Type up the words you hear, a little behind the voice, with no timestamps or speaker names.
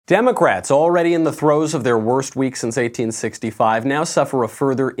Democrats, already in the throes of their worst week since 1865, now suffer a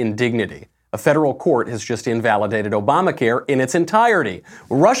further indignity. A federal court has just invalidated Obamacare in its entirety.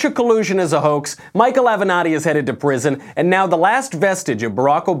 Russia collusion is a hoax, Michael Avenatti is headed to prison, and now the last vestige of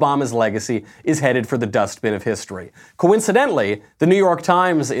Barack Obama's legacy is headed for the dustbin of history. Coincidentally, the New York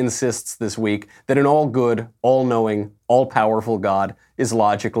Times insists this week that an all-good, all-knowing, all-powerful God is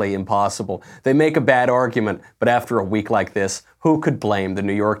logically impossible. They make a bad argument, but after a week like this, who could blame the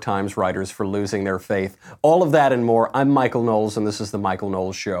New York Times writers for losing their faith? All of that and more. I'm Michael Knowles, and this is The Michael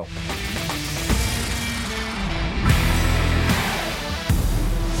Knowles Show.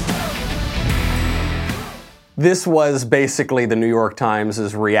 This was basically the New York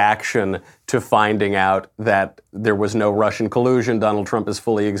Times' reaction to finding out that there was no Russian collusion. Donald Trump is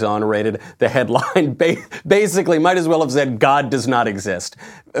fully exonerated. The headline basically might as well have said, God does not exist.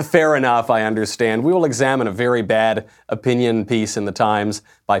 Fair enough, I understand. We will examine a very bad opinion piece in the Times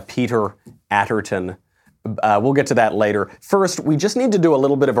by Peter Atherton. We'll get to that later. First, we just need to do a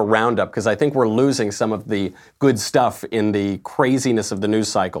little bit of a roundup because I think we're losing some of the good stuff in the craziness of the news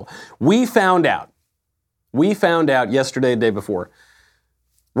cycle. We found out yesterday, the day before,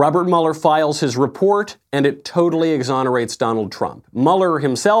 Robert Mueller files his report and it totally exonerates Donald Trump. Mueller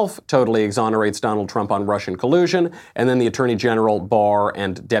himself totally exonerates Donald Trump on Russian collusion, and then the Attorney General Barr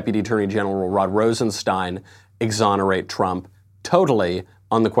and Deputy Attorney General Rod Rosenstein exonerate Trump totally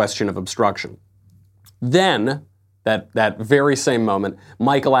on the question of obstruction. Then, that very same moment,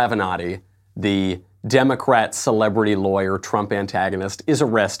 Michael Avenatti, the Democrat celebrity lawyer, Trump antagonist, is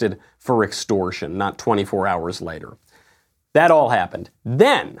arrested for extortion, not 24 hours later. That all happened.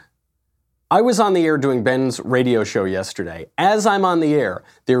 Then, I was on the air doing Ben's radio show yesterday. As I'm on the air,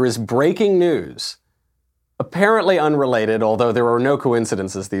 there is breaking news, apparently unrelated, although there are no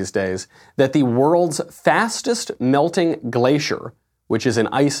coincidences these days, that the world's fastest melting glacier, which is in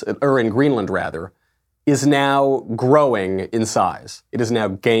Greenland rather, is now growing in size. It is now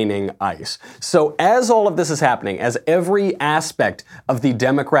gaining ice. So as all of this is happening, as every aspect of the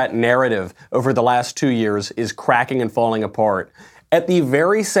Democrat narrative over the last 2 years is cracking and falling apart, at the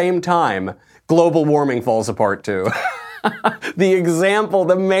very same time, global warming falls apart too.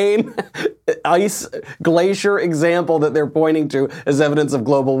 The main ice glacier example that they're pointing to as evidence of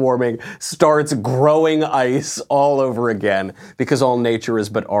global warming starts growing ice all over again because all nature is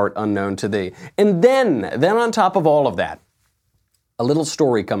but art unknown to thee. And then on top of all of that, a little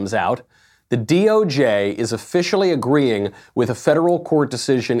story comes out. The DOJ is officially agreeing with a federal court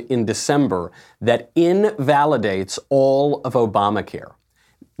decision in December that invalidates all of Obamacare.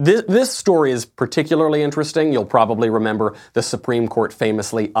 This story is particularly interesting. You'll probably remember the Supreme Court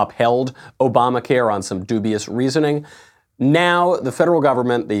famously upheld Obamacare on some dubious reasoning. Now, the federal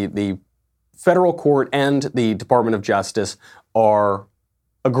government, the federal court, and the Department of Justice are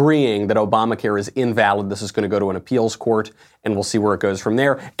agreeing that Obamacare is invalid. This is going to go to an appeals court, and we'll see where it goes from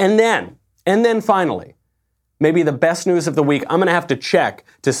there. And then finally, maybe the best news of the week, I'm going to have to check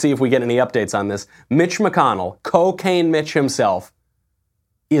to see if we get any updates on this. Mitch McConnell, Cocaine Mitch himself,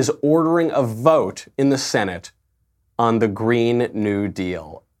 is ordering a vote in the Senate on the Green New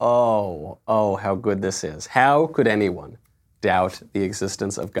Deal. Oh, how good this is. How could anyone doubt the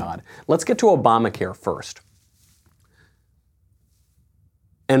existence of God? Let's get to Obamacare first.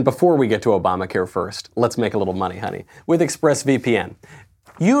 And before we get to Obamacare first, let's make a little money, honey, with ExpressVPN.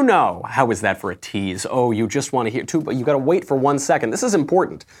 You know, how is that for a tease? Oh, you just want to hear too, but you got to wait for 1 second. This is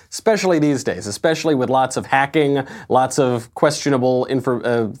important, especially these days, especially with lots of hacking, lots of questionable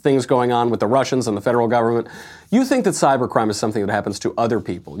things going on with the Russians and the federal government. You think that cybercrime is something that happens to other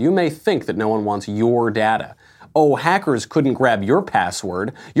people. You may think that no one wants your data. Oh, hackers couldn't grab your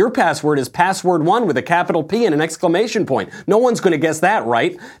password. Your password is password1 with a capital P and an exclamation point. No one's going to guess that,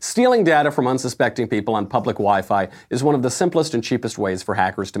 right? Stealing data from unsuspecting people on public Wi-Fi is one of the simplest and cheapest ways for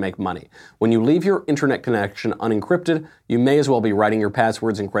hackers to make money. When you leave your internet connection unencrypted, you may as well be writing your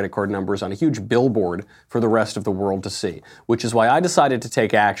passwords and credit card numbers on a huge billboard for the rest of the world to see, which is why I decided to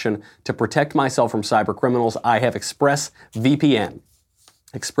take action to protect myself from cyber criminals. I have ExpressVPN.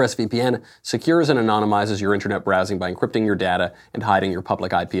 ExpressVPN secures and anonymizes your internet browsing by encrypting your data and hiding your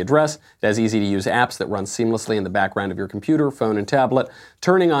public IP address. It has easy-to-use apps that run seamlessly in the background of your computer, phone, and tablet.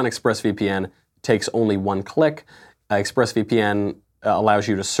 Turning on ExpressVPN takes only 1 click. ExpressVPN allows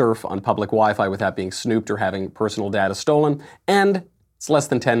you to surf on public Wi-Fi without being snooped or having personal data stolen. And it's less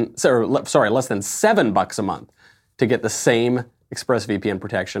than $7 a month to get the same ExpressVPN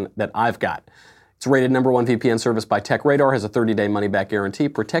protection that I've got. It's rated #1 VPN service by TechRadar, has a 30-day money-back guarantee.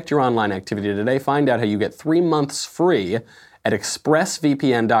 Protect your online activity today. Find out how you get 3 months free at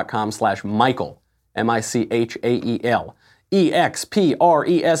expressvpn.com/Michael, M-I-C-H-A-E-L.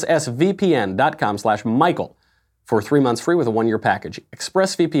 expressvpn.com/Michael for 3 months free with a 1-year package.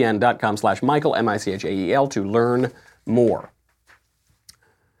 expressvpn.com/Michael, M-I-C-H-A-E-L, to learn more.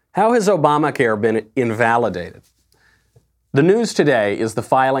 How has Obamacare been invalidated? The news today is the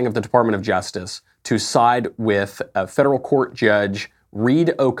filing of the Department of Justice to side with a federal court judge,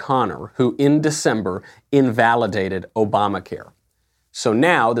 Reed O'Connor, who in December invalidated Obamacare. So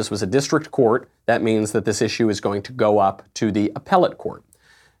now, this was a district court. That means that this issue is going to go up to the appellate court.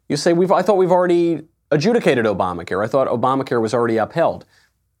 You say, I thought we've already adjudicated Obamacare. I thought Obamacare was already upheld.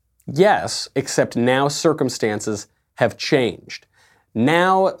 Yes, except now circumstances have changed.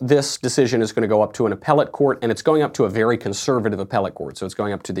 Now this decision is going to go up to an appellate court, and it's going up to a very conservative appellate court. So it's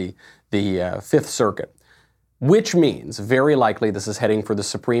going up to the Fifth Circuit, which means very likely this is heading for the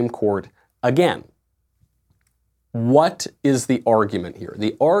Supreme Court again. What is the argument here?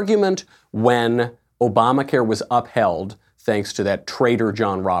 The argument when Obamacare was upheld, thanks to that traitor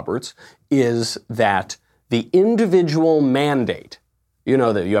John Roberts, is that the individual mandate, you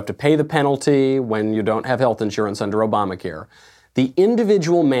know that you have to pay the penalty when you don't have health insurance under Obamacare, the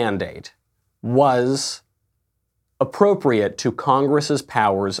individual mandate was appropriate to Congress's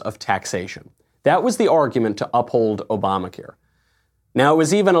powers of taxation. That was the argument to uphold Obamacare. Now, it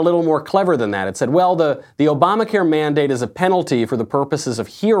was even a little more clever than that. It said, well, the Obamacare mandate is a penalty for the purposes of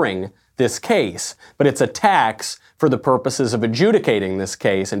hearing this case, but it's a tax for the purposes of adjudicating this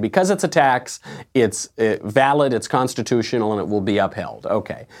case. And because it's a tax, it's valid, it's constitutional, and it will be upheld.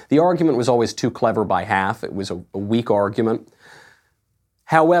 Okay. The argument was always too clever by half. It was a weak argument.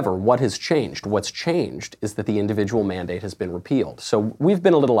 However, what has changed? What's changed is that the individual mandate has been repealed. So we've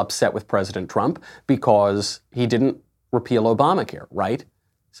been a little upset with President Trump because he didn't repeal Obamacare, right?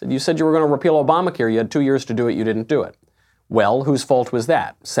 So you said you were going to repeal Obamacare. You had 2 years to do it. You didn't do it. Well, whose fault was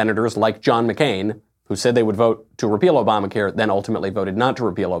that? Senators like John McCain, who said they would vote to repeal Obamacare, then ultimately voted not to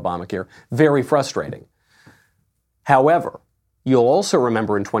repeal Obamacare. Very frustrating. However, you'll also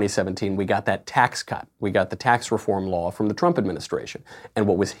remember in 2017, we got that tax cut. We got the tax reform law from the Trump administration. And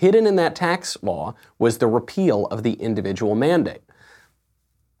what was hidden in that tax law was the repeal of the individual mandate.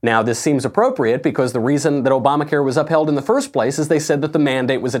 Now, this seems appropriate because the reason that Obamacare was upheld in the first place is they said that the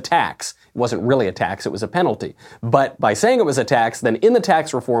mandate was a tax. It wasn't really a tax, it was a penalty. But by saying it was a tax, then in the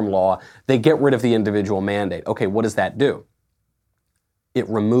tax reform law, they get rid of the individual mandate. Okay, what does that do? It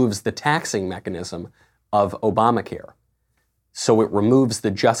removes the taxing mechanism of Obamacare. So it removes the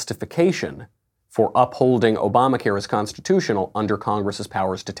justification for upholding Obamacare as constitutional under Congress's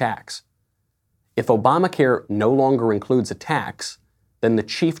powers to tax. If Obamacare no longer includes a tax, then the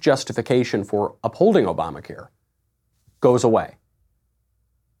chief justification for upholding Obamacare goes away.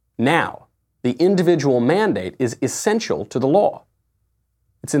 Now, the individual mandate is essential to the law.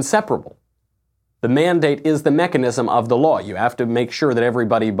 It's inseparable. The mandate is the mechanism of the law. You have to make sure that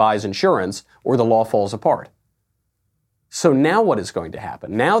everybody buys insurance or the law falls apart. So now what is going to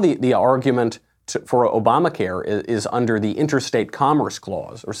happen? Now the argument for Obamacare is under the Interstate Commerce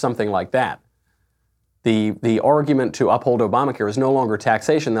Clause or something like that. The argument to uphold Obamacare is no longer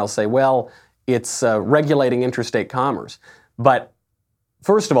taxation. They'll say, well, it's regulating interstate commerce. But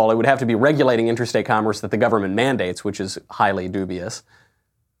first of all, it would have to be regulating interstate commerce that the government mandates, which is highly dubious.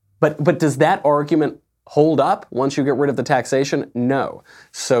 But does that argument hold up once you get rid of the taxation? No.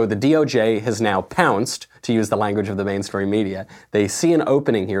 So the DOJ has now pounced, to use the language of the mainstream media. They see an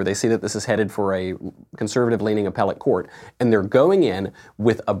opening here. They see that this is headed for a conservative-leaning appellate court, and they're going in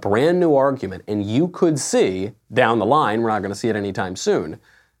with a brand new argument, and you could see down the line, we're not going to see it anytime soon,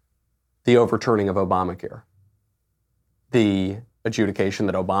 the overturning of Obamacare. The adjudication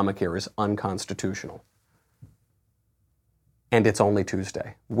that Obamacare is unconstitutional. And it's only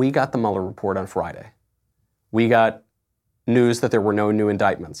Tuesday. We got the Mueller report on Friday. We got news that there were no new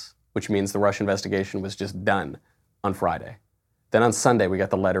indictments, which means the Russia investigation was just done on Friday. Then on Sunday, we got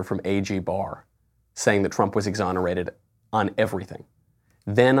the letter from AG Barr saying that Trump was exonerated on everything.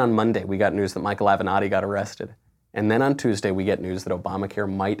 Then on Monday, we got news that Michael Avenatti got arrested. And then on Tuesday, we get news that Obamacare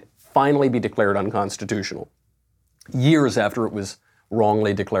might finally be declared unconstitutional, years after it was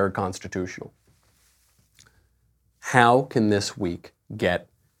wrongly declared constitutional. How can this week get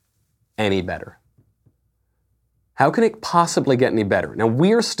any better? How can it possibly get any better? Now,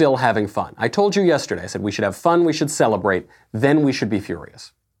 we're still having fun. I told you yesterday, I said we should have fun, we should celebrate, then we should be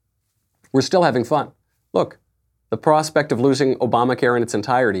furious. We're still having fun. Look, the prospect of losing Obamacare in its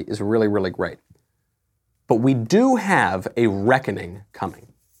entirety is really, really great. But we do have a reckoning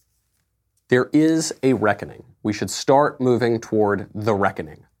coming. There is a reckoning. We should start moving toward the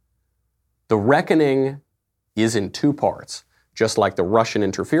reckoning. The reckoning is in two parts. Just like the Russian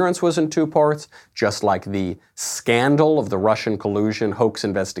interference was in two parts, just like the scandal of the Russian collusion hoax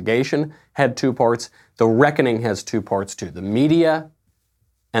investigation had two parts, the reckoning has two parts too, the media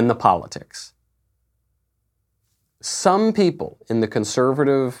and the politics. Some people in the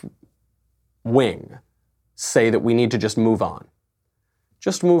conservative wing say that we need to just move on.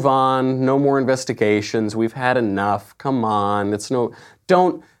 Just move on, no more investigations, we've had enough, come on,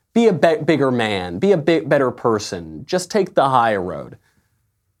 don't be a bigger man, be a better person, just take the high road.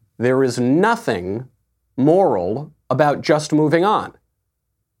 There is nothing moral about just moving on.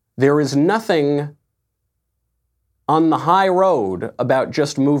 There is nothing on the high road about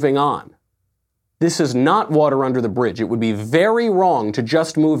just moving on. This is not water under the bridge. It would be very wrong to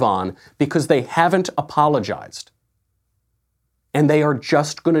just move on because they haven't apologized. And they are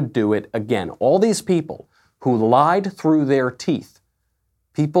just going to do it again. All these people who lied through their teeth,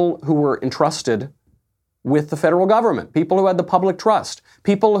 people who were entrusted with the federal government, people who had the public trust,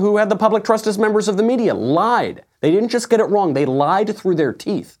 people who had the public trust as members of the media, lied. They didn't just get it wrong, they lied through their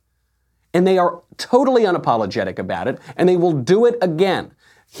teeth. And they are totally unapologetic about it, and they will do it again.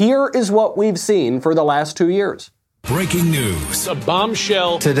 Here is what we've seen for the last 2 years. Breaking news. A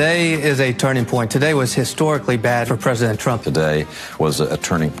bombshell. Today is a turning point. Today was historically bad for President Trump. Today was a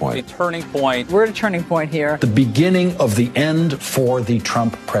turning point. A turning point. We're at a turning point here. The beginning of the end for the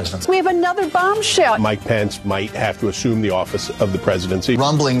Trump presidency. We have another bombshell. Mike Pence might have to assume the office of the presidency.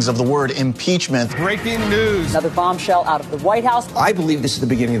 Rumblings of the word impeachment. Breaking news. Another bombshell out of the White House. I believe this is the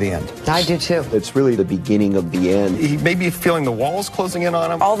beginning of the end. I do too. It's really the beginning of the end. He may be feeling the walls closing in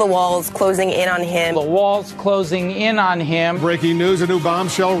on him. All the walls closing in on him. The walls closing in on him. Breaking news, a new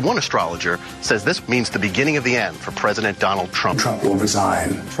bombshell. One astrologer says this means the beginning of the end for President Donald Trump. Trump will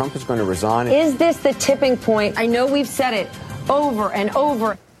resign. Trump is going to resign. Is this the tipping point? I know we've said it over and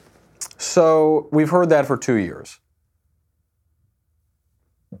over. So we've heard that for 2 years.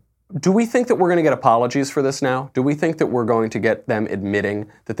 Do we think that we're going to get apologies for this now? Do we think that we're going to get them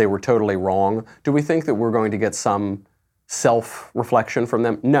admitting that they were totally wrong? Do we think that we're going to get some self-reflection from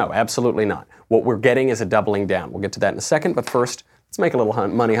them? No, absolutely not. What we're getting is a doubling down. We'll get to that in a second, but first, let's make a little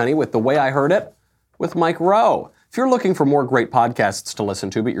money, honey, with The Way I Heard It with Mike Rowe. If you're looking for more great podcasts to listen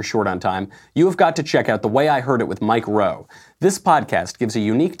to, but you're short on time, you have got to check out The Way I Heard It with Mike Rowe. This podcast gives a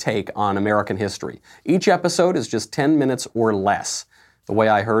unique take on American history. Each episode is just 10 minutes or less. The Way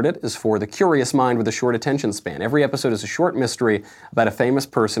I Heard It is for the curious mind with a short attention span. Every episode is a short mystery about a famous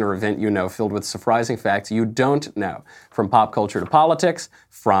person or event you know, filled with surprising facts you don't know. From pop culture to politics,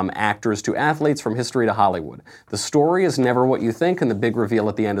 from actors to athletes, from history to Hollywood. The story is never what you think, and the big reveal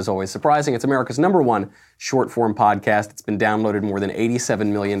at the end is always surprising. It's America's #1 short-form podcast. It's been downloaded more than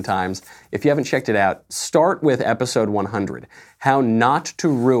 87 million times. If you haven't checked it out, start with episode 100, How Not to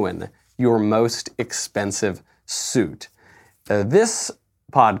Ruin Your Most Expensive Suit. This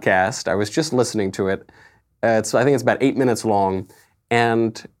podcast, I was just listening to it. I think it's about 8 minutes long,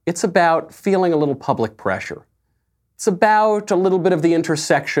 and it's about feeling a little public pressure. It's about a little bit of the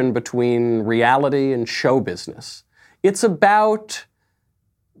intersection between reality and show business. It's about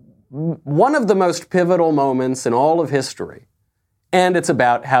one of the most pivotal moments in all of history, and it's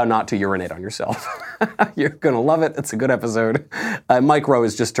about how not to urinate on yourself. You're going to love it. It's a good episode. Mike Rowe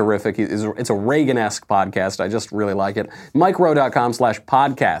is just terrific. It's a Reagan-esque podcast. I just really like it.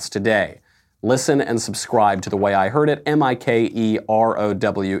 MikeRowe.com/podcast today. Listen and subscribe to The Way I Heard It,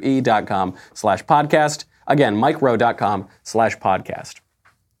 MikeRowe.com/podcast. Again, MikeRowe.com/podcast.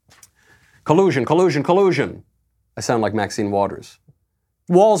 Collusion, collusion, collusion. I sound like Maxine Waters.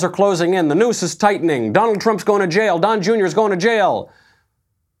 Walls are closing in. The noose is tightening. Donald Trump's going to jail. Don Jr. is going to jail.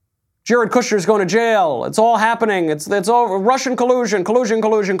 Jared Kushner's going to jail. It's all happening. It's all Russian collusion, collusion,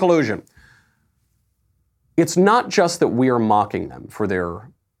 collusion, collusion. It's not just that we are mocking them for their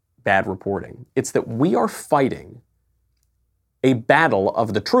bad reporting. It's that we are fighting a battle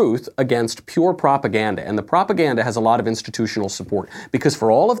of the truth against pure propaganda. And the propaganda has a lot of institutional support because for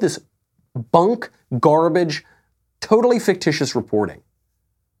all of this bunk, garbage, totally fictitious reporting,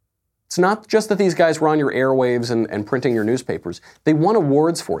 it's not just that these guys were on your airwaves and printing your newspapers. They won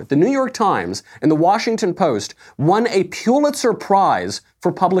awards for it. The New York Times and the Washington Post won a Pulitzer Prize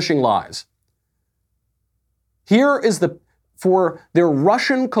for publishing lies. Here is for their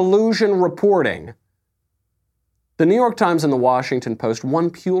Russian collusion reporting. The New York Times and the Washington Post won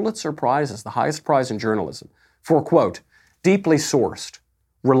Pulitzer Prizes, the highest prize in journalism, for, quote, deeply sourced,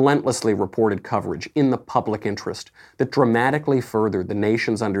 relentlessly reported coverage in the public interest that dramatically furthered the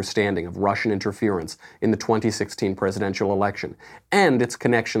nation's understanding of Russian interference in the 2016 presidential election and its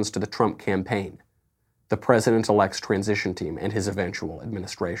connections to the Trump campaign, the president-elect's transition team, and his eventual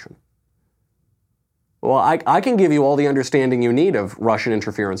administration. Well, I can give you all the understanding you need of Russian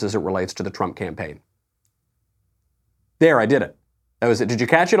interference as it relates to the Trump campaign. There, I did it. That was it. Did you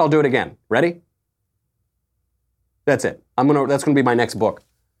catch it? I'll do it again. Ready? That's it. That's gonna be my next book.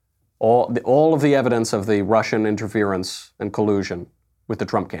 All of the evidence of the Russian interference and collusion with the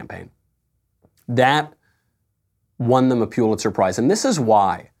Trump campaign. That won them a Pulitzer Prize. And this is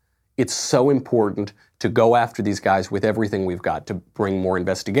why it's so important to go after these guys with everything we've got, to bring more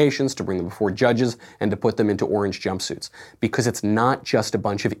investigations, to bring them before judges, and to put them into orange jumpsuits. Because it's not just a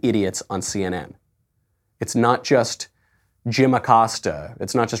bunch of idiots on CNN. It's not just Jim Acosta.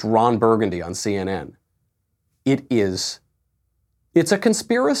 It's not just Ron Burgundy on CNN. It's a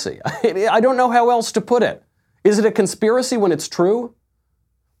conspiracy. I don't know how else to put it. Is it a conspiracy when it's true?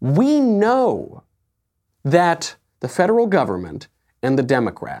 We know that the federal government and the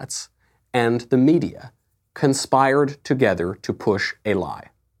Democrats and the media conspired together to push a lie.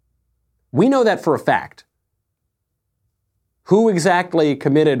 We know that for a fact. Who exactly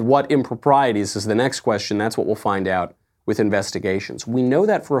committed what improprieties is the next question. That's what we'll find out with investigations. We know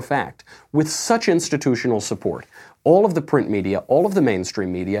that for a fact. With such institutional support, all of the print media, all of the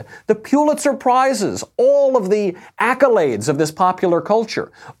mainstream media, the Pulitzer Prizes, all of the accolades of this popular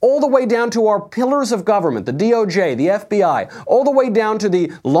culture, all the way down to our pillars of government, the DOJ, the FBI, all the way down to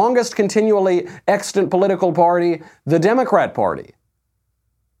the longest continually extant political party, the Democrat Party,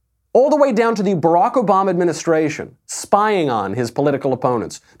 all the way down to the Barack Obama administration spying on his political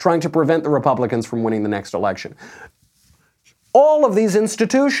opponents, trying to prevent the Republicans from winning the next election. All of these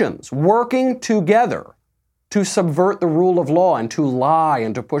institutions working together to subvert the rule of law and to lie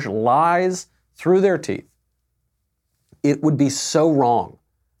and to push lies through their teeth. It would be so wrong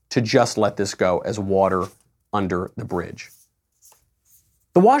to just let this go as water under the bridge.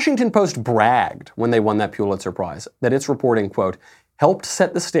 The Washington Post bragged when they won that Pulitzer Prize that its reporting, quote, helped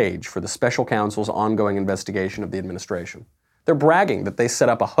set the stage for the special counsel's ongoing investigation of the administration. They're bragging that they set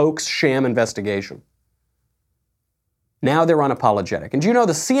up a hoax sham investigation. Now they're unapologetic. And do you know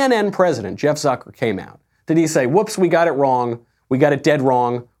the CNN president, Jeff Zucker, came out. Did he say, whoops, we got it wrong. We got it dead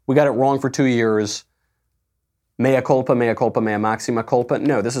wrong. We got it wrong for 2 years. Mea culpa, mea maxima culpa.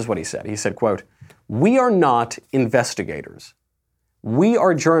 No, this is what he said. He said, quote, we are not investigators. We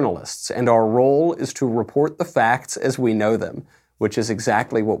are journalists, and our role is to report the facts as we know them, which is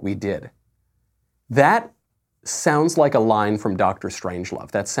exactly what we did. That sounds like a line from Dr.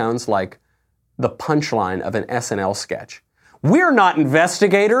 Strangelove. That sounds like the punchline of an SNL sketch. We're not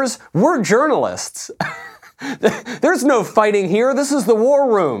investigators. We're journalists. There's no fighting here. This is the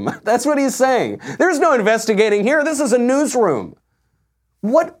war room. That's what he's saying. There's no investigating here. This is a newsroom.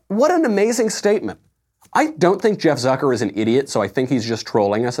 What an amazing statement. I don't think Jeff Zucker is an idiot, so I think he's just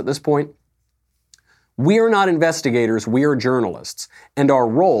trolling us at this point. We are not investigators. We are journalists. And our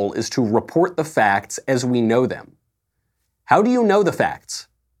role is to report the facts as we know them. How do you know the facts?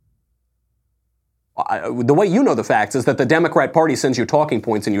 The way you know the facts is that the Democrat Party sends you talking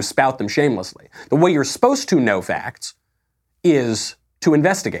points and you spout them shamelessly. The way you're supposed to know facts is to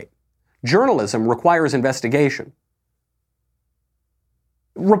investigate. Journalism requires investigation.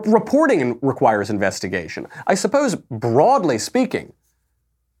 Reporting requires investigation. I suppose, broadly speaking,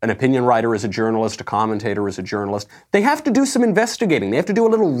 an opinion writer is a journalist, a commentator is a journalist. They have to do some investigating. They have to do a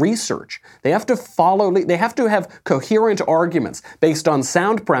little research. They have to have coherent arguments based on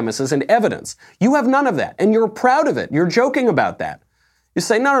sound premises and evidence. You have none of that, and you're proud of it. You're joking about that. You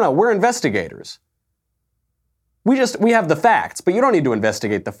say, no, we're investigators. We have the facts, but you don't need to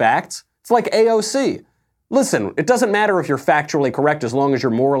investigate the facts. It's like AOC. Listen, it doesn't matter if you're factually correct as long as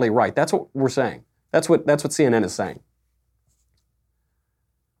you're morally right. That's what we're saying. That's what CNN is saying.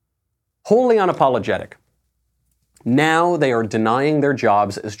 Wholly unapologetic. Now they are denying their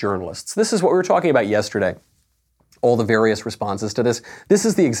jobs as journalists. This is what we were talking about yesterday. All the various responses to this. This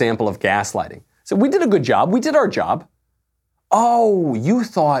is the example of gaslighting. So we did a good job. We did our job. Oh, you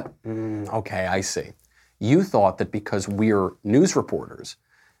thought, okay, I see. You thought that because we're news reporters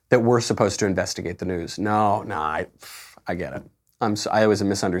that we're supposed to investigate the news. No, I get it. I was a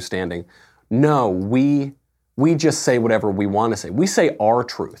misunderstanding. No, we just say whatever we want to say. We say our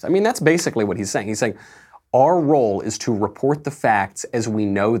truth. I mean, that's basically what he's saying. He's saying our role is to report the facts as we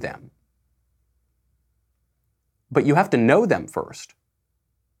know them. But you have to know them first.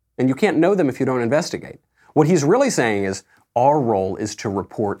 And you can't know them if you don't investigate. What he's really saying is our role is to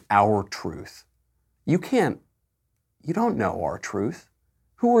report our truth. You don't know our truth.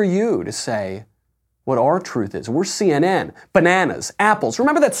 Who are you to say what our truth is? We're CNN, bananas, apples.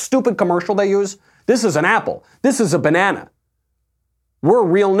 Remember that stupid commercial they use? This is an apple. This is a banana. We're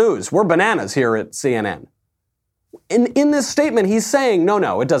real news. We're bananas here at CNN. In this statement, he's saying,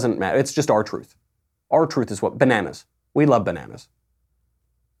 no, it doesn't matter. It's just our truth. Our truth is what? Bananas. We love bananas.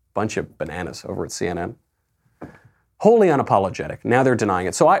 Bunch of bananas over at CNN. Wholly unapologetic. Now they're denying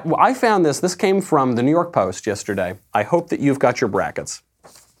it. So I found this. This came from the New York Post yesterday. I hope that you've got your brackets.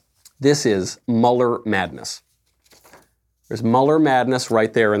 This is Mueller madness. There's Mueller madness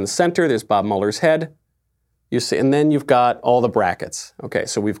right there in the center. There's Bob Mueller's head. You see, and then you've got all the brackets. Okay,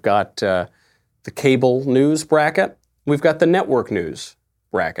 so we've got the cable news bracket. We've got the network news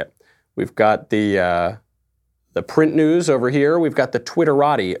bracket. We've got the print news over here. We've got the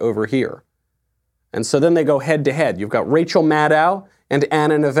Twitterati over here. And so then they go head to head. You've got Rachel Maddow and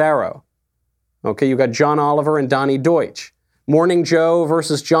Anna Navarro. Okay, you've got John Oliver and Donnie Deutsch. Morning Joe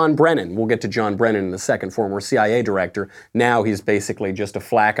versus John Brennan. We'll get to John Brennan in a second, former CIA director. Now he's basically just a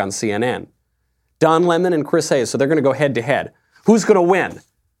flack on CNN. Don Lemon and Chris Hayes. So they're going to go head to head. Who's going to win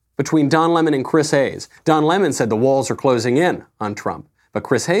between Don Lemon and Chris Hayes? Don Lemon said the walls are closing in on Trump. But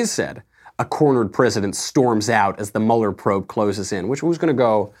Chris Hayes said a cornered president storms out as the Mueller probe closes in. Who's going to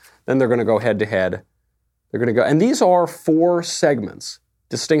go? Then they're going to go head to head. They're going to go. And these are 4 segments,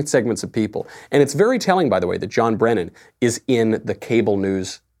 distinct segments of people. And it's very telling, by the way, that John Brennan is in the cable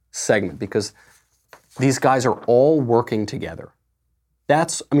news segment because these guys are all working together.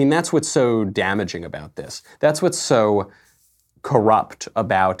 That's what's so damaging about this. That's what's so corrupt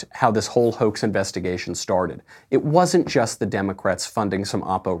about how this whole hoax investigation started. It wasn't just the Democrats funding some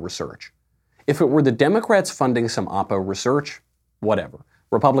Oppo research. If it were the Democrats funding some Oppo research, whatever.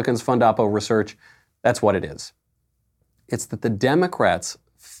 Republicans fund Oppo research, that's what it is. It's that the Democrats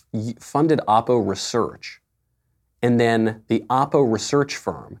funded Oppo research, and then the Oppo research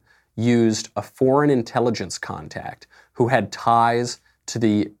firm used a foreign intelligence contact who had ties to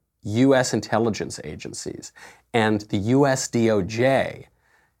the U.S. intelligence agencies, and the U.S. DOJ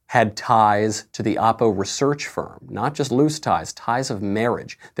had ties to the Oppo research firm, not just loose ties, ties of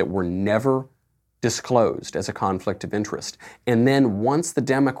marriage that were never disclosed as a conflict of interest. And then once the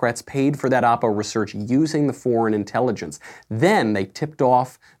Democrats paid for that Oppo research using the foreign intelligence, then they tipped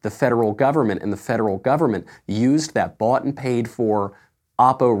off the federal government, and the federal government used that bought and paid for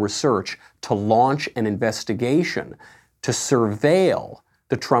Oppo research to launch an investigation to surveil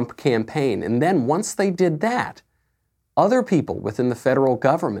the Trump campaign. And then once they did that, other people within the federal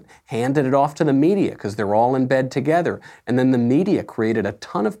government handed it off to the media because they're all in bed together. And then the media created a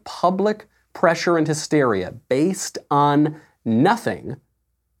ton of public pressure and hysteria based on nothing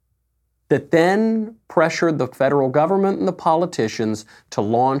that then pressured the federal government and the politicians to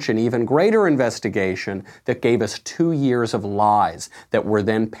launch an even greater investigation that gave us 2 years of lies that were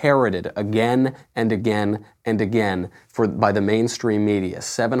then parroted again and again and again by the mainstream media.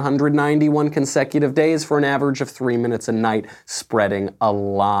 791 consecutive days for an average of 3 minutes a night spreading a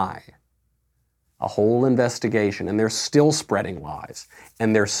lie. A whole investigation, and they're still spreading lies,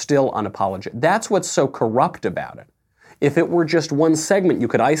 and they're still unapologetic. That's what's so corrupt about it. If it were just one segment, you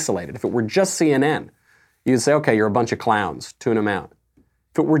could isolate it. If it were just CNN, you'd say, okay, you're a bunch of clowns, tune them out.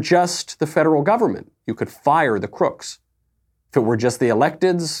 If it were just the federal government, you could fire the crooks. If it were just the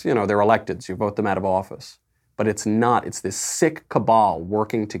electeds, they're electeds, you vote them out of office. But it's not. It's this sick cabal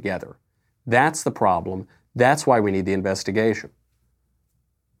working together. That's the problem. That's why we need the investigation.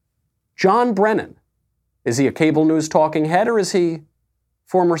 John Brennan, is he a cable news talking head or is he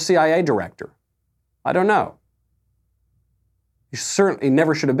former CIA director? I don't know. He certainly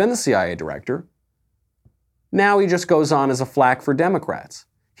never should have been the CIA director. Now he just goes on as a flack for Democrats.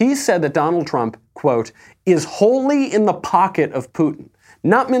 He said that Donald Trump, quote, is wholly in the pocket of Putin.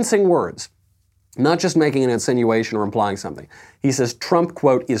 Not mincing words, not just making an insinuation or implying something. He says Trump,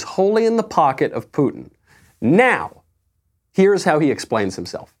 quote, is wholly in the pocket of Putin. Now, here's how he explains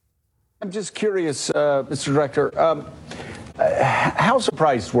himself. I'm just curious, Mr. Director, how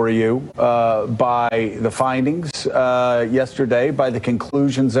surprised were you by the findings yesterday, by the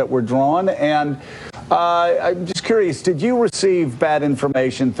conclusions that were drawn? And I'm just curious, did you receive bad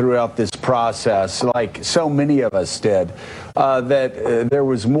information throughout this process, like so many of us did, that there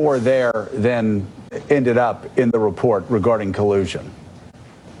was more there than ended up in the report regarding collusion?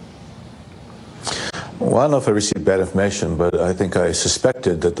 Well, I don't know if I received bad information, but I think I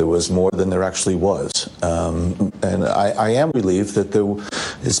suspected that there was more than there actually was. And I am relieved that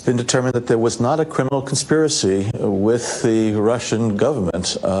it's been determined that there was not a criminal conspiracy with the Russian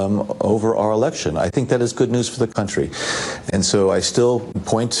government over our election. I think that is good news for the country. And so I still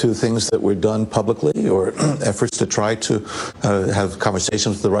point to things that were done publicly or efforts to try to have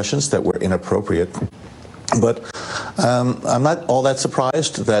conversations with the Russians that were inappropriate. But I'm not all that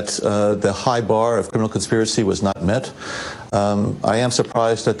surprised that the high bar of criminal conspiracy was not met. I am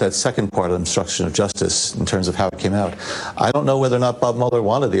surprised at that second part of obstruction of justice in terms of how it came out. I don't know whether or not Bob Mueller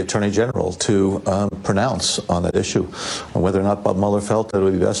wanted the Attorney General to pronounce on that issue, on whether or not Bob Mueller felt that it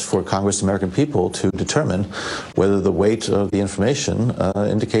would be best for Congress and American people to determine whether the weight of the information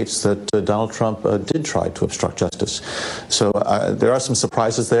indicates that Donald Trump did try to obstruct justice. So there are some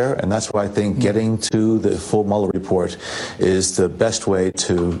surprises there, and that's why I think getting to the full Mueller report is the best way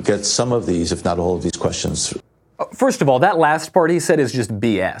to get some of these, if not all of these questions. First of all, that last part he said is just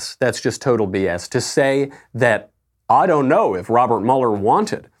BS. That's just total BS. To say that I don't know if Robert Mueller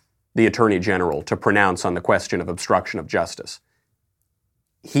wanted the Attorney General to pronounce on the question of obstruction of justice.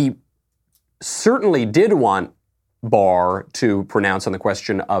 He certainly did want Barr to pronounce on the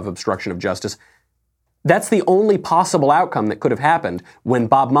question of obstruction of justice. That's the only possible outcome that could have happened when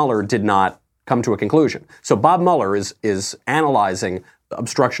Bob Mueller did not come to a conclusion. So Bob Mueller is analyzing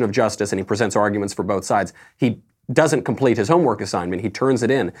obstruction of justice, and he presents arguments for both sides. He doesn't complete his homework assignment. He turns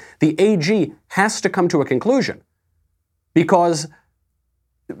it in. The AG has to come to a conclusion because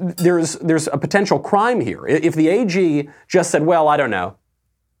there's a potential crime here. If the AG just said, well, I don't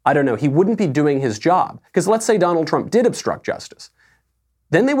know, he wouldn't be doing his job. Because let's say Donald Trump did obstruct justice.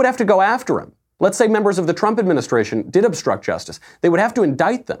 Then they would have to go after him. Let's say members of the Trump administration did obstruct justice. They would have to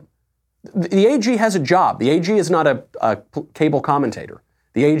indict them. The AG has a job. The AG is not a cable commentator.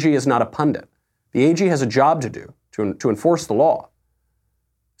 The AG is not a pundit. The AG has a job to do to enforce the law.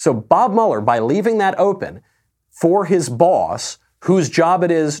 So Bob Mueller, by leaving that open for his boss, whose job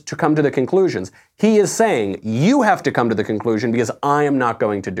it is to come to the conclusions, he is saying, you have to come to the conclusion because I am not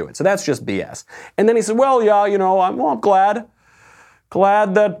going to do it. So that's just BS. And then he said, well, yeah, I'm glad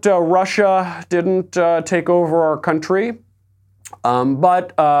that Russia didn't take over our country.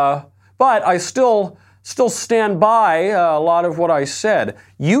 But I still stand by a lot of what I said.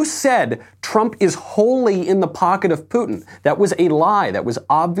 You said Trump is wholly in the pocket of Putin. That was a lie. That was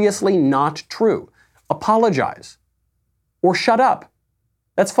obviously not true. Apologize. Or shut up.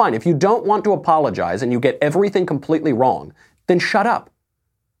 That's fine. If you don't want to apologize and you get everything completely wrong, then shut up.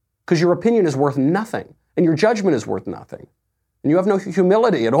 Because your opinion is worth nothing, and your judgment is worth nothing. And you have no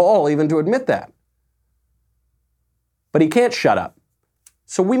humility at all even to admit that. But he can't shut up.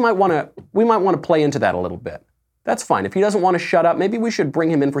 So we might want to play into that a little bit. That's fine. If he doesn't want to shut up, maybe we should bring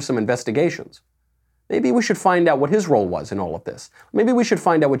him in for some investigations. Maybe we should find out what his role was in all of this. Maybe we should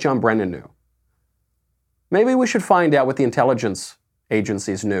find out what John Brennan knew. Maybe we should find out what the intelligence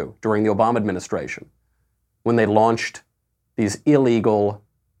agencies knew during the Obama administration when they launched this illegal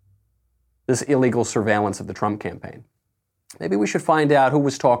surveillance of the Trump campaign. Maybe we should find out who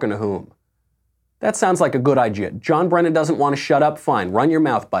was talking to whom. That sounds like a good idea. John Brennan doesn't want to shut up? Fine. Run your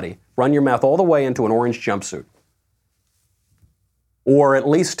mouth, buddy. Run your mouth all the way into an orange jumpsuit. Or at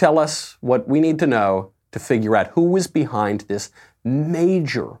least tell us what we need to know to figure out who was behind this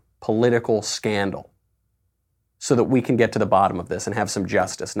major political scandal so that we can get to the bottom of this and have some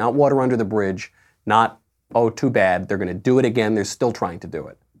justice. Not water under the bridge, not, oh, too bad, they're going to do it again, they're still trying to do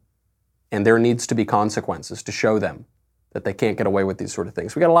it. And there needs to be consequences to show them that they can't get away with these sort of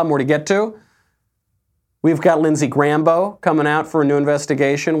things. We got a lot more to get to. We've got Lindsey Graham coming out for a new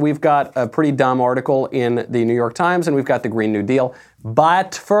investigation. We've got a pretty dumb article in the New York Times, and we've got the Green New Deal.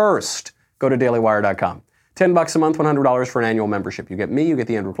 But first, go to dailywire.com. $10 a month, $100 for an annual membership. You get me, you get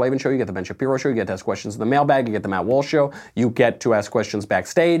the Andrew Klavan Show, you get the Ben Shapiro Show, you get to ask questions in the mailbag, you get the Matt Walsh Show, you get to ask questions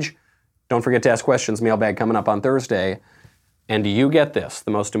backstage. Don't forget to ask questions, mailbag coming up on Thursday. And you get this,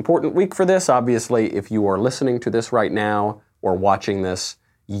 the most important week for this, obviously, if you are listening to this right now or watching this,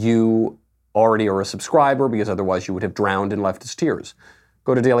 you already are a subscriber because otherwise you would have drowned in leftist tears.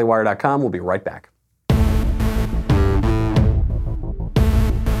 Go to dailywire.com. We'll be right back.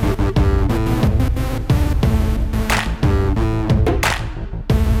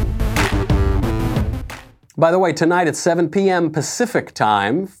 By the way, tonight at 7 p.m. Pacific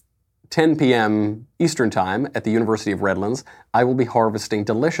time, 10 p.m. Eastern time at the University of Redlands, I will be harvesting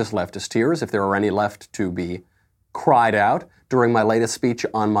delicious leftist tears, if there are any left to be cried out, during my latest speech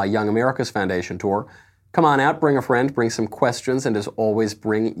on my Young America's Foundation tour. Come on out, bring a friend, bring some questions, and as always,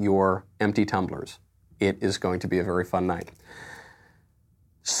 bring your empty tumblers. It is going to be a very fun night.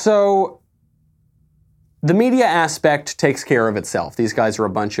 So, the media aspect takes care of itself. These guys are a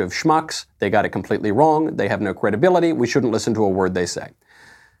bunch of schmucks. They got it completely wrong. They have no credibility. We shouldn't listen to a word they say.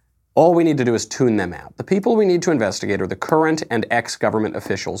 All we need to do is tune them out. The people we need to investigate are the current and ex-government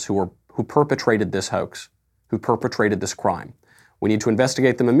officials who perpetrated this hoax, who perpetrated this crime. We need to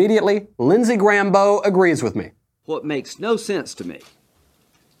investigate them immediately. Lindsey Graham agrees with me. What makes no sense to me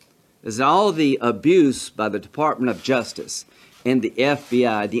is all the abuse by the Department of Justice and the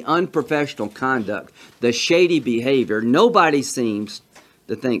FBI, the unprofessional conduct, the shady behavior. Nobody seems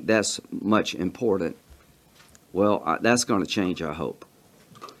to think that's much important. Well, that's going to change, I hope.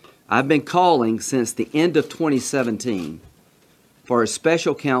 I've been calling since the end of 2017 for a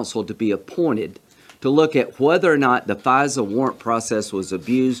special counsel to be appointed to look at whether or not the FISA warrant process was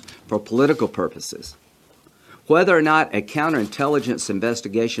abused for political purposes, whether or not a counterintelligence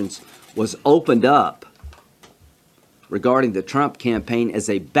investigation was opened up regarding the Trump campaign as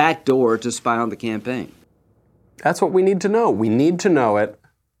a backdoor to spy on the campaign. That's what we need to know. We need to know it.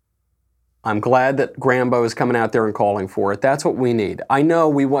 I'm glad that Grambo is coming out there and calling for it. That's what we need. I know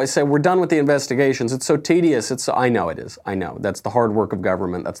we say we're done with the investigations. It's so tedious. I know it is. I know. That's the hard work of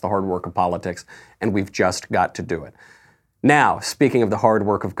government. That's the hard work of politics. And we've just got to do it. Now, speaking of the hard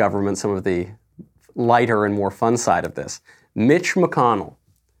work of government, some of the lighter and more fun side of this. Mitch McConnell,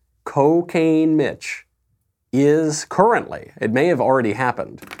 Cocaine Mitch, is currently, it may have already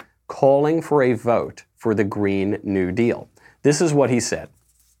happened, calling for a vote for the Green New Deal. This is what he said.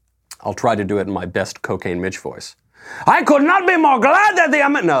 I'll try to do it in my best Cocaine Mitch voice. I could not be more glad that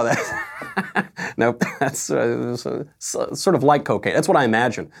that's sort of like cocaine. That's what I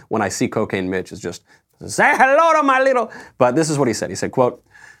imagine when I see Cocaine Mitch, is just say hello to my little. But this is what he said. He said, quote,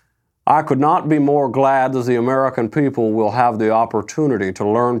 I could not be more glad that the American people will have the opportunity to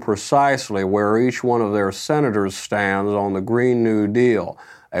learn precisely where each one of their senators stands on the Green New Deal,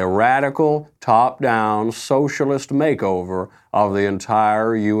 a radical, top-down, socialist makeover of the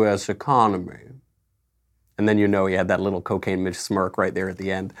entire U.S. economy. And then you know he had that little Cocaine Mitch smirk right there at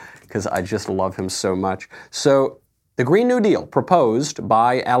the end, because I just love him so much. So the Green New Deal, proposed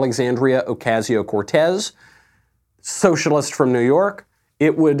by Alexandria Ocasio-Cortez, socialist from New York,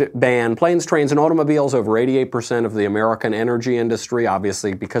 it would ban planes, trains, and automobiles, over 88% of the American energy industry.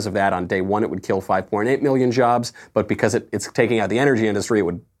 Obviously, because of that, on day one, it would kill 5.8 million jobs. But because it's taking out the energy industry, it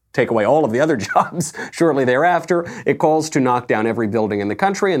would take away all of the other jobs shortly thereafter. It calls to knock down every building in the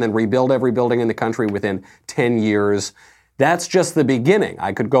country and then rebuild every building in the country within 10 years. That's just the beginning.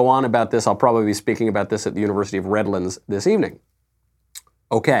 I could go on about this. I'll probably be speaking about this at the University of Redlands this evening.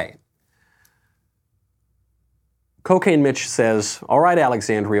 Okay. Cocaine Mitch says, all right,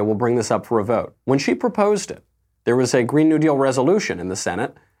 Alexandria, we'll bring this up for a vote. When she proposed it, there was a Green New Deal resolution in the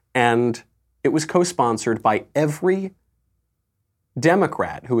Senate, and it was co-sponsored by every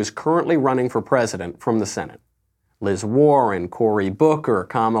Democrat who is currently running for president from the Senate. Liz Warren, Cory Booker,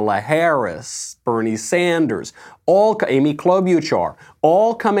 Kamala Harris, Bernie Sanders, Amy Klobuchar,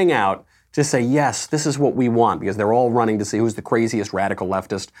 all coming out to say, yes, this is what we want, because they're all running to see who's the craziest radical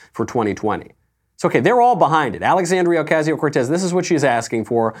leftist for 2020. It's okay, they're all behind it. Alexandria Ocasio-Cortez, this is what she's asking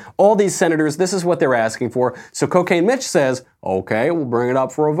for. All these senators, this is what they're asking for. So Cocaine Mitch says, okay, we'll bring it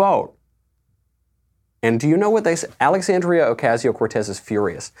up for a vote. And do you know what they say? Alexandria Ocasio-Cortez is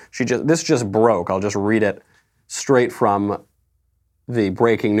furious. This just broke. I'll just read it straight from the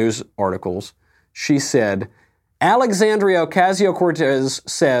breaking news articles. She said, Alexandria Ocasio-Cortez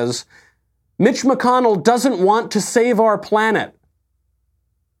says, Mitch McConnell doesn't want to save our planet.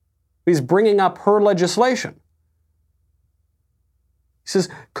 He's bringing up her legislation. He says,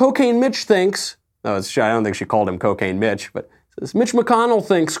 Cocaine Mitch thinks, I don't think she called him Cocaine Mitch, but says, Mitch McConnell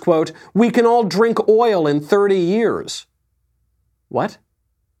thinks, quote, we can all drink oil in 30 years. What?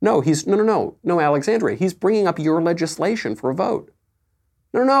 No, no, Alexandria, he's bringing up your legislation for a vote.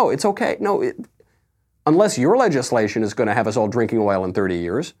 No, it's okay. No, unless your legislation is going to have us all drinking oil in 30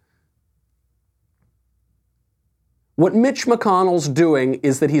 years. What Mitch McConnell's doing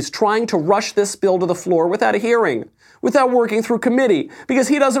is that he's trying to rush this bill to the floor without a hearing, without working through committee, because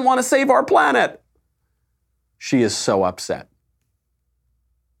he doesn't want to save our planet. She is so upset.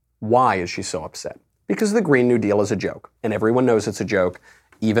 Why is she so upset? Because the Green New Deal is a joke, and everyone knows it's a joke.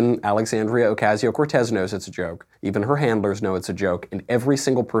 Even Alexandria Ocasio-Cortez knows it's a joke. Even her handlers know it's a joke, and every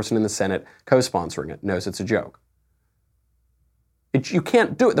single person in the Senate co-sponsoring it knows it's a joke. You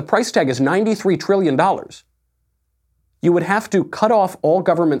can't do it. The price tag is $93 trillion. You would have to cut off all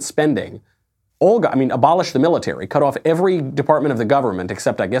government spending, abolish the military, cut off every department of the government,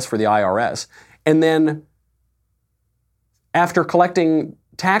 except, I guess, for the IRS, and then after collecting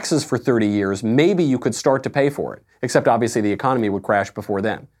taxes for 30 years, maybe you could start to pay for it, except obviously the economy would crash before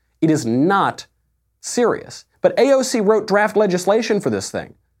then. It is not serious. But AOC wrote draft legislation for this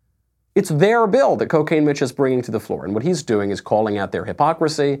thing. It's their bill that Cocaine Mitch is bringing to the floor, and what he's doing is calling out their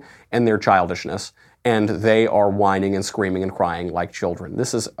hypocrisy and their childishness, and they are whining and screaming and crying like children.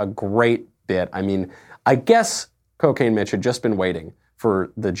 This is a great bit. I guess Cocaine Mitch had just been waiting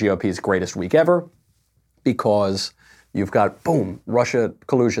for the GOP's greatest week ever, because you've got, boom, Russia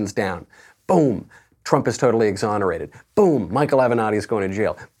collusion's down. Boom, Trump is totally exonerated. Boom, Michael Avenatti is going to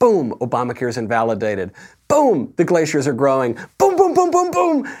jail. Boom, Obamacare is invalidated. Boom, the glaciers are growing. Boom, boom, boom, boom,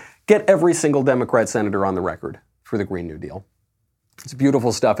 boom. Get every single Democrat senator on the record for the Green New Deal. It's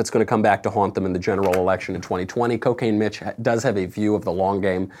beautiful stuff. It's going to come back to haunt them in the general election in 2020. Cocaine Mitch does have a view of the long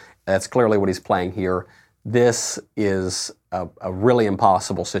game. That's clearly what he's playing here. This is a really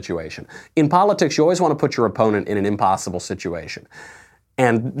impossible situation. In politics, you always want to put your opponent in an impossible situation.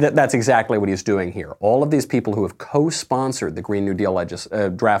 And that's exactly what he's doing here. All of these people who have co-sponsored the Green New Deal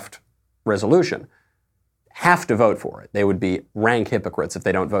draft resolution have to vote for it. They would be rank hypocrites if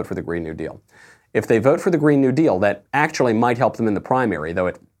they don't vote for the Green New Deal. If they vote for the Green New Deal, that actually might help them in the primary,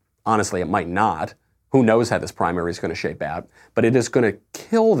 though honestly, it might not. Who knows how this primary is going to shape out? But it is going to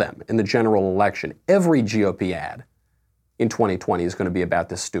kill them in the general election. Every GOP ad in 2020 is going to be about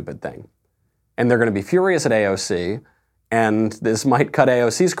this stupid thing. And they're going to be furious at AOC, and this might cut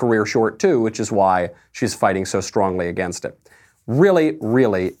AOC's career short too, which is why she's fighting so strongly against it. Really,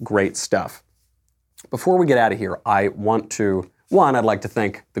 really great stuff. Before we get out of here, I want to, I'd like to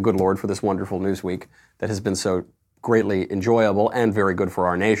thank the good Lord for this wonderful news week that has been so greatly enjoyable and very good for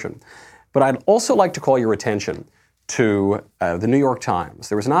our nation. But I'd also like to call your attention to the New York Times.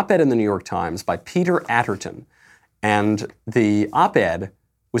 There was an op-ed in the New York Times by Peter Atherton, and the op-ed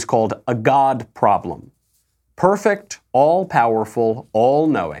was called A God Problem. Perfect, all-powerful,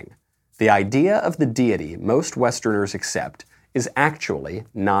 all-knowing. The idea of the deity most Westerners accept is actually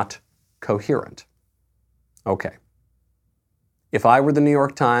not coherent. Okay. If I were the New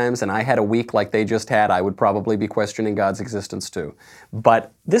York Times and I had a week like they just had, I would probably be questioning God's existence too.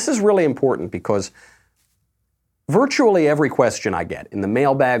 But this is really important because virtually every question I get in the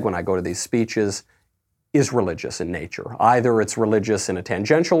mailbag when I go to these speeches is religious in nature. Either it's religious in a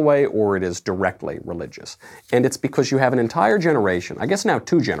tangential way or it is directly religious. And it's because you have an entire generation, I guess now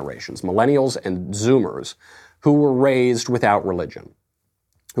 2 generations, millennials and Zoomers, who were raised without religion,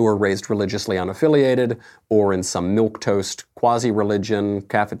 who were raised religiously unaffiliated or in some milquetoast quasi-religion,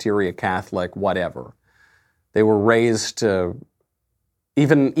 cafeteria Catholic, whatever. They were raised,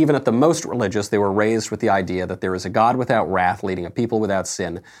 even at the most religious, they were raised with the idea that there is a God without wrath leading a people without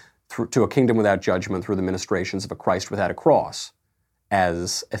sin to a kingdom without judgment through the ministrations of a Christ without a cross,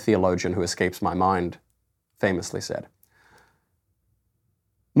 as a theologian who escapes my mind famously said.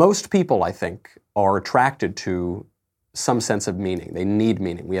 Most people, I think, are attracted to some sense of meaning. They need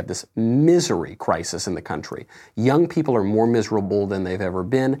meaning. We have this misery crisis in the country. Young people are more miserable than they've ever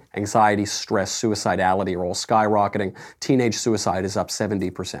been. Anxiety, stress, suicidality are all skyrocketing. Teenage suicide is up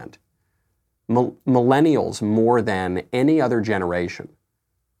 70%. Millennials, more than any other generation,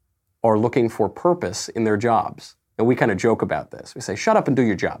 are looking for purpose in their jobs. And we kind of joke about this. We say, shut up and do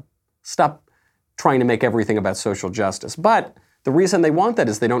your job. Stop trying to make everything about social justice. But the reason they want that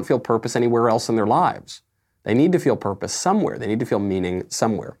is they don't feel purpose anywhere else in their lives. They need to feel purpose somewhere. They need to feel meaning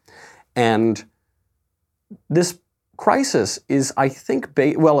somewhere. And this crisis is, I think,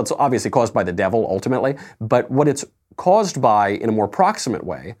 it's obviously caused by the devil ultimately, but what it's caused by in a more proximate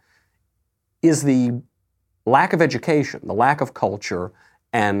way is the lack of education, the lack of culture,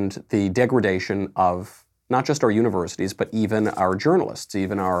 and the degradation of not just our universities, but even our journalists,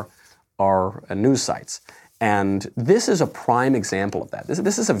 even our news sites. And this is a prime example of that.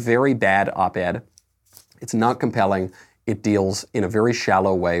 This is a very bad op-ed. It's not compelling. It deals in a very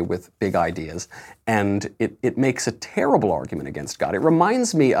shallow way with big ideas. And it makes a terrible argument against God. It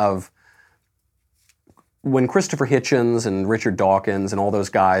reminds me of when Christopher Hitchens and Richard Dawkins and all those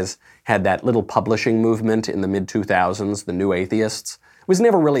guys had that little publishing movement in the mid-2000s, the New Atheists. It was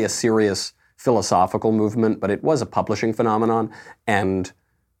never really a serious philosophical movement, but it was a publishing phenomenon. And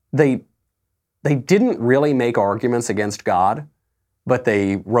they didn't really make arguments against God, but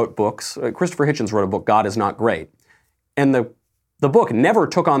they wrote books. Christopher Hitchens wrote a book, God is Not Great. And the book never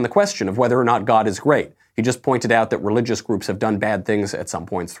took on the question of whether or not God is great. He just pointed out that religious groups have done bad things at some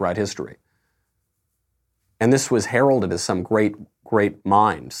points throughout history. And this was heralded as some great, great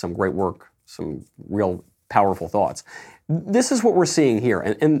mind, some great work, some real powerful thoughts. This is what we're seeing here.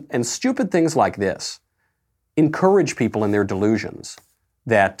 And stupid things like this encourage people in their delusions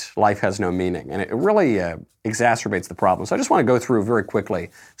that life has no meaning. And it really exacerbates the problem. So I just want to go through very quickly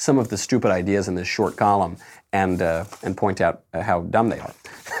some of the stupid ideas in this short column and point out how dumb they are.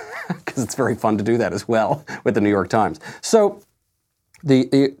 Because it's very fun to do that as well with the New York Times. So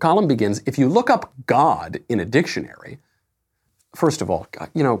the column begins, if you look up God in a dictionary, first of all,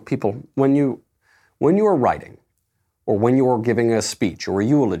 people, when you are writing, or when you are giving a speech, or a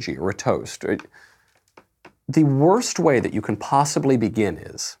eulogy, or a toast, the worst way that you can possibly begin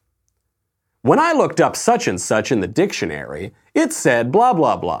is, when I looked up such and such in the dictionary, it said blah,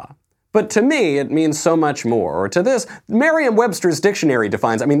 blah, blah. But to me, it means so much more. Or to this, Merriam-Webster's dictionary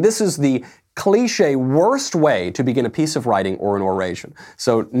defines, this is the cliche worst way to begin a piece of writing or an oration.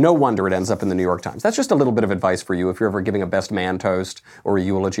 So no wonder it ends up in the New York Times. That's just a little bit of advice for you if you're ever giving a best man toast or a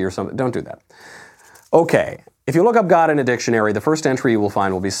eulogy or something. Don't do that. Okay, if you look up God in a dictionary, the first entry you will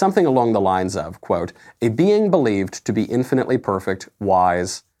find will be something along the lines of, quote, a being believed to be infinitely perfect,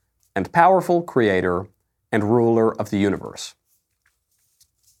 wise, and powerful creator and ruler of the universe.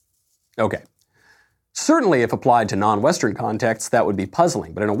 Okay. Certainly, if applied to non-Western contexts, that would be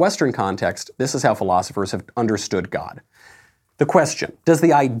puzzling, but in a Western context, this is how philosophers have understood God. The question, does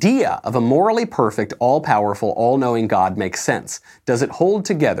the idea of a morally perfect, all-powerful, all-knowing God make sense? Does it hold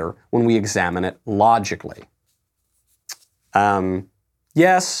together when we examine it logically?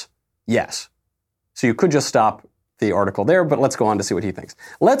 Yes. So you could just stop the article there, but let's go on to see what he thinks.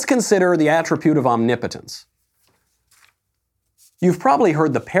 Let's consider the attribute of omnipotence. You've probably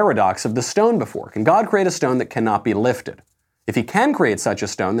heard the paradox of the stone before. Can God create a stone that cannot be lifted? If he can create such a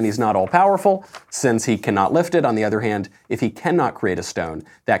stone, then he's not all-powerful, since he cannot lift it. On the other hand, if he cannot create a stone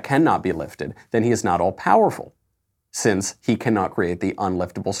that cannot be lifted, then he is not all-powerful, since he cannot create the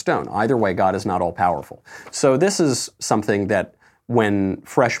unliftable stone. Either way, God is not all-powerful. So this is something that when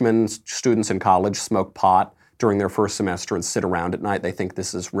freshmen students in college smoke pot during their first semester and sit around at night, they think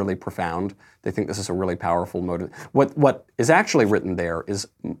this is really profound. They think this is a really powerful motive. What is actually written there is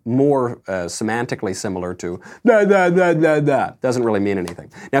more semantically similar to da. Doesn't really mean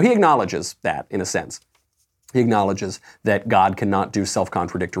anything. Now, he acknowledges that, in a sense. He acknowledges that God cannot do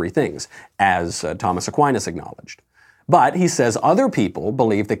self-contradictory things, as Thomas Aquinas acknowledged. But he says other people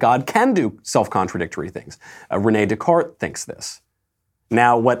believe that God can do self-contradictory things. René Descartes thinks this.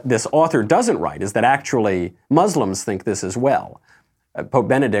 Now, what this author doesn't write is that actually Muslims think this as well. Pope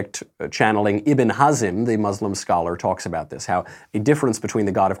Benedict, channeling Ibn Hazm, the Muslim scholar, talks about this, how a difference between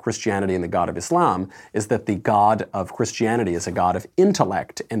the God of Christianity and the God of Islam is that the God of Christianity is a God of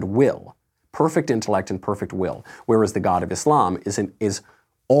intellect and will, perfect intellect and perfect will, whereas the God of Islam is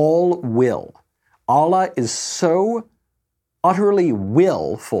all will. Allah is so utterly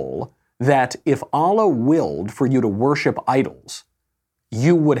willful that if Allah willed for you to worship idols,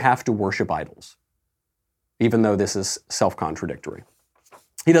 you would have to worship idols, even though this is self-contradictory.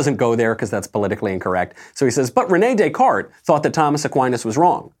 He doesn't go there because that's politically incorrect. So he says, but René Descartes thought that Thomas Aquinas was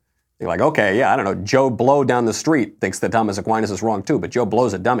wrong. You're like, okay, yeah, I don't know. Joe Blow down the street thinks that Thomas Aquinas is wrong too, but Joe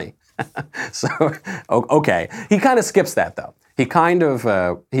Blow's a dummy. So, okay. He kind of skips that though. He kind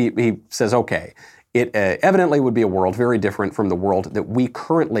of, he says, okay, it evidently would be a world very different from the world that we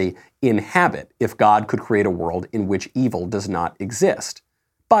currently inhabit if God could create a world in which evil does not exist.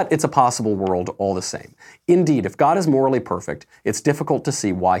 But it's a possible world all the same. Indeed, if God is morally perfect, it's difficult to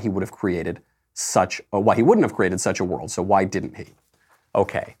see why he would have created why he wouldn't have created such a world. So why didn't he?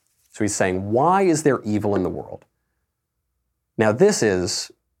 Okay. So he's saying, why is there evil in the world? Now, this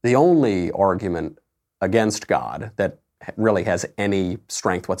is the only argument against God that really has any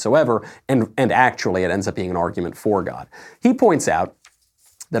strength whatsoever, and actually it ends up being an argument for God. He points out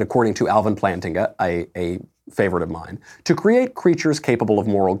that according to Alvin Plantinga, a favorite of mine, to create creatures capable of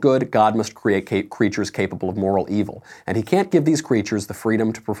moral good, God must create creatures capable of moral evil. And he can't give these creatures the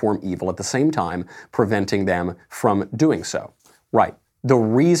freedom to perform evil at the same time, preventing them from doing so. Right. The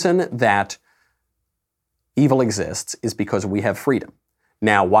reason that evil exists is because we have freedom.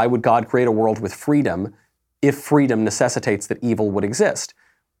 Now, why would God create a world with freedom if freedom necessitates that evil would exist?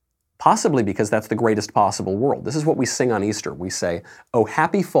 Possibly because that's the greatest possible world. This is what we sing on Easter. We say, "Oh,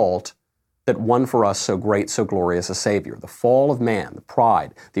 happy fault that won for us so great, so glorious a Savior." The fall of man, the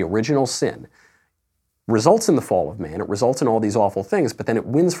pride, the original sin, results in the fall of man. It results in all these awful things, but then it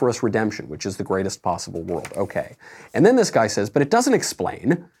wins for us redemption, which is the greatest possible world. Okay. And then this guy says, but it doesn't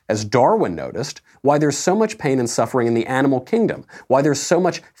explain, as Darwin noticed, why there's so much pain and suffering in the animal kingdom, why there's so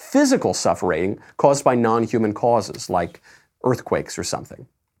much physical suffering caused by non-human causes, like earthquakes or something.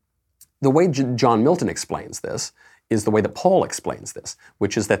 The way John Milton explains this is the way that Paul explains this,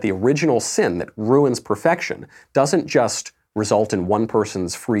 which is that the original sin that ruins perfection doesn't just result in one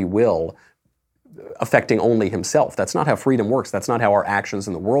person's free will affecting only himself. That's not how freedom works. That's not how our actions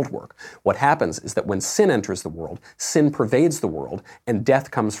in the world work. What happens is that when sin enters the world, sin pervades the world, and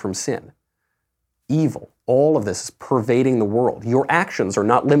death comes from sin. Evil, all of this is pervading the world. Your actions are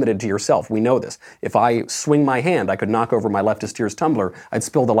not limited to yourself. We know this. If I swing my hand, I could knock over my leftist tears tumbler. I'd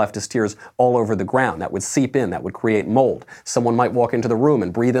spill the leftist tears all over the ground. That would seep in. That would create mold. Someone might walk into the room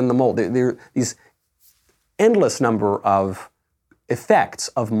and breathe in the mold. There are these endless number of effects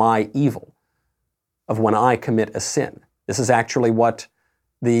of my evil, of when I commit a sin. This is actually what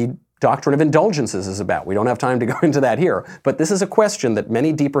the doctrine of indulgences is about. We don't have time to go into that here, but this is a question that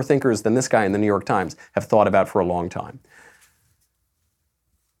many deeper thinkers than this guy in the New York Times have thought about for a long time.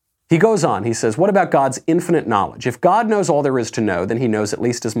 He goes on, he says, what about God's infinite knowledge? If God knows all there is to know, then he knows at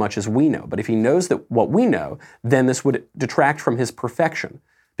least as much as we know. But if he knows that what we know, then this would detract from his perfection.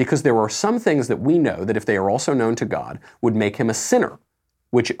 Because there are some things that we know that if they are also known to God, would make him a sinner,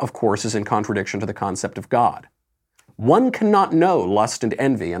 which of course is in contradiction to the concept of God. One cannot know lust and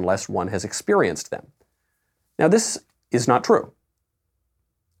envy unless one has experienced them. Now this is not true.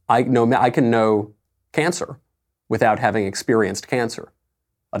 I can know cancer without having experienced cancer.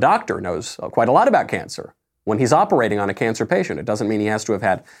 A doctor knows quite a lot about cancer. When he's operating on a cancer patient, it doesn't mean he has to have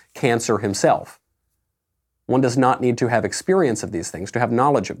had cancer himself. One does not need to have experience of these things to have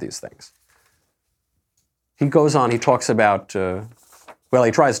knowledge of these things. He goes on, he talks about,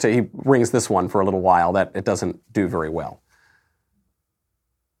 he rings this one for a little while, that it doesn't do very well.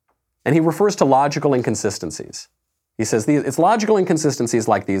 And he refers to logical inconsistencies. He says, it's logical inconsistencies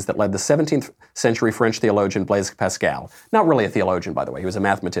like these that led the 17th century French theologian Blaise Pascal, not really a theologian, by the way, he was a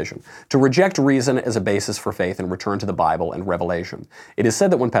mathematician, to reject reason as a basis for faith and return to the Bible and revelation. It is said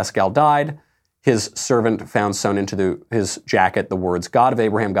that when Pascal died, his servant found sewn into his jacket the words, God of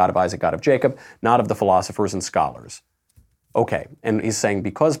Abraham, God of Isaac, God of Jacob, not of the philosophers and scholars. Okay, and he's saying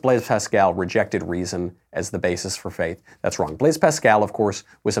because Blaise Pascal rejected reason as the basis for faith, that's wrong. Blaise Pascal, of course,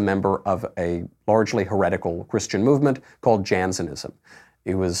 was a member of a largely heretical Christian movement called Jansenism,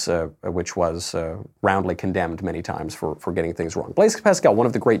 which was roundly condemned many times for getting things wrong. Blaise Pascal, one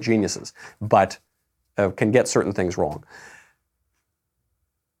of the great geniuses, but can get certain things wrong.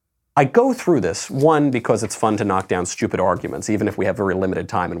 I go through this, one, because it's fun to knock down stupid arguments, even if we have very limited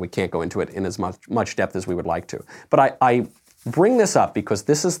time and we can't go into it in as much depth as we would like to. But I bring this up because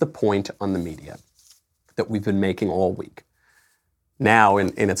this is the point on the media that we've been making all week, now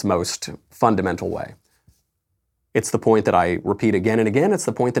in its most fundamental way. It's the point that I repeat again and again. It's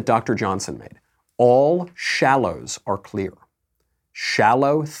the point that Dr. Johnson made. All shallows are clear.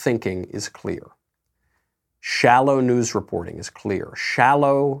 Shallow thinking is clear. Shallow news reporting is clear.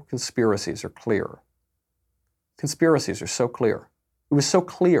 Shallow conspiracies are clear. Conspiracies are so clear. It was so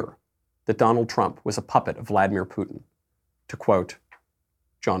clear that Donald Trump was a puppet of Vladimir Putin, to quote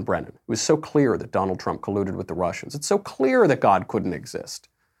John Brennan. It was so clear that Donald Trump colluded with the Russians. It's so clear that God couldn't exist.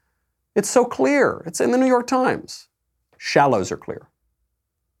 It's so clear. It's in the New York Times. Shallows are clear.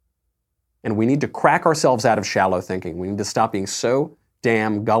 And we need to crack ourselves out of shallow thinking. We need to stop being so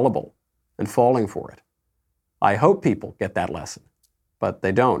damn gullible and falling for it. I hope people get that lesson, but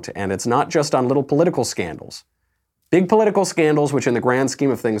they don't. And it's not just on little political scandals. Big political scandals, which in the grand scheme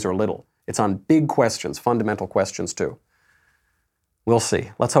of things are little. It's on big questions, fundamental questions too. We'll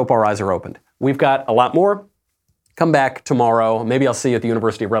see. Let's hope our eyes are opened. We've got a lot more. Come back tomorrow. Maybe I'll see you at the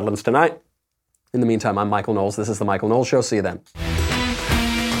University of Redlands tonight. In the meantime, I'm Michael Knowles. This is The Michael Knowles Show. See you then.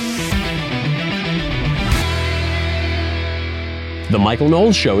 The Michael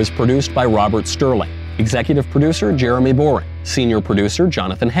Knowles Show is produced by Robert Sterling. Executive producer, Jeremy Boring. Senior producer,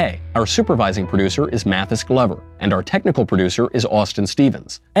 Jonathan Hay. Our supervising producer is Mathis Glover. And our technical producer is Austin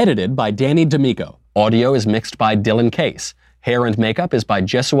Stevens. Edited by Danny D'Amico. Audio is mixed by Dylan Case. Hair and makeup is by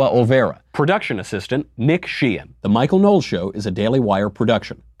Jesua Olvera. Production assistant, Nick Sheehan. The Michael Knowles Show is a Daily Wire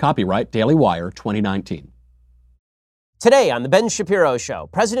production. Copyright Daily Wire 2019. Today on The Ben Shapiro Show,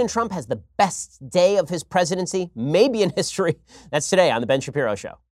 President Trump has the best day of his presidency, maybe in history. That's today on The Ben Shapiro Show.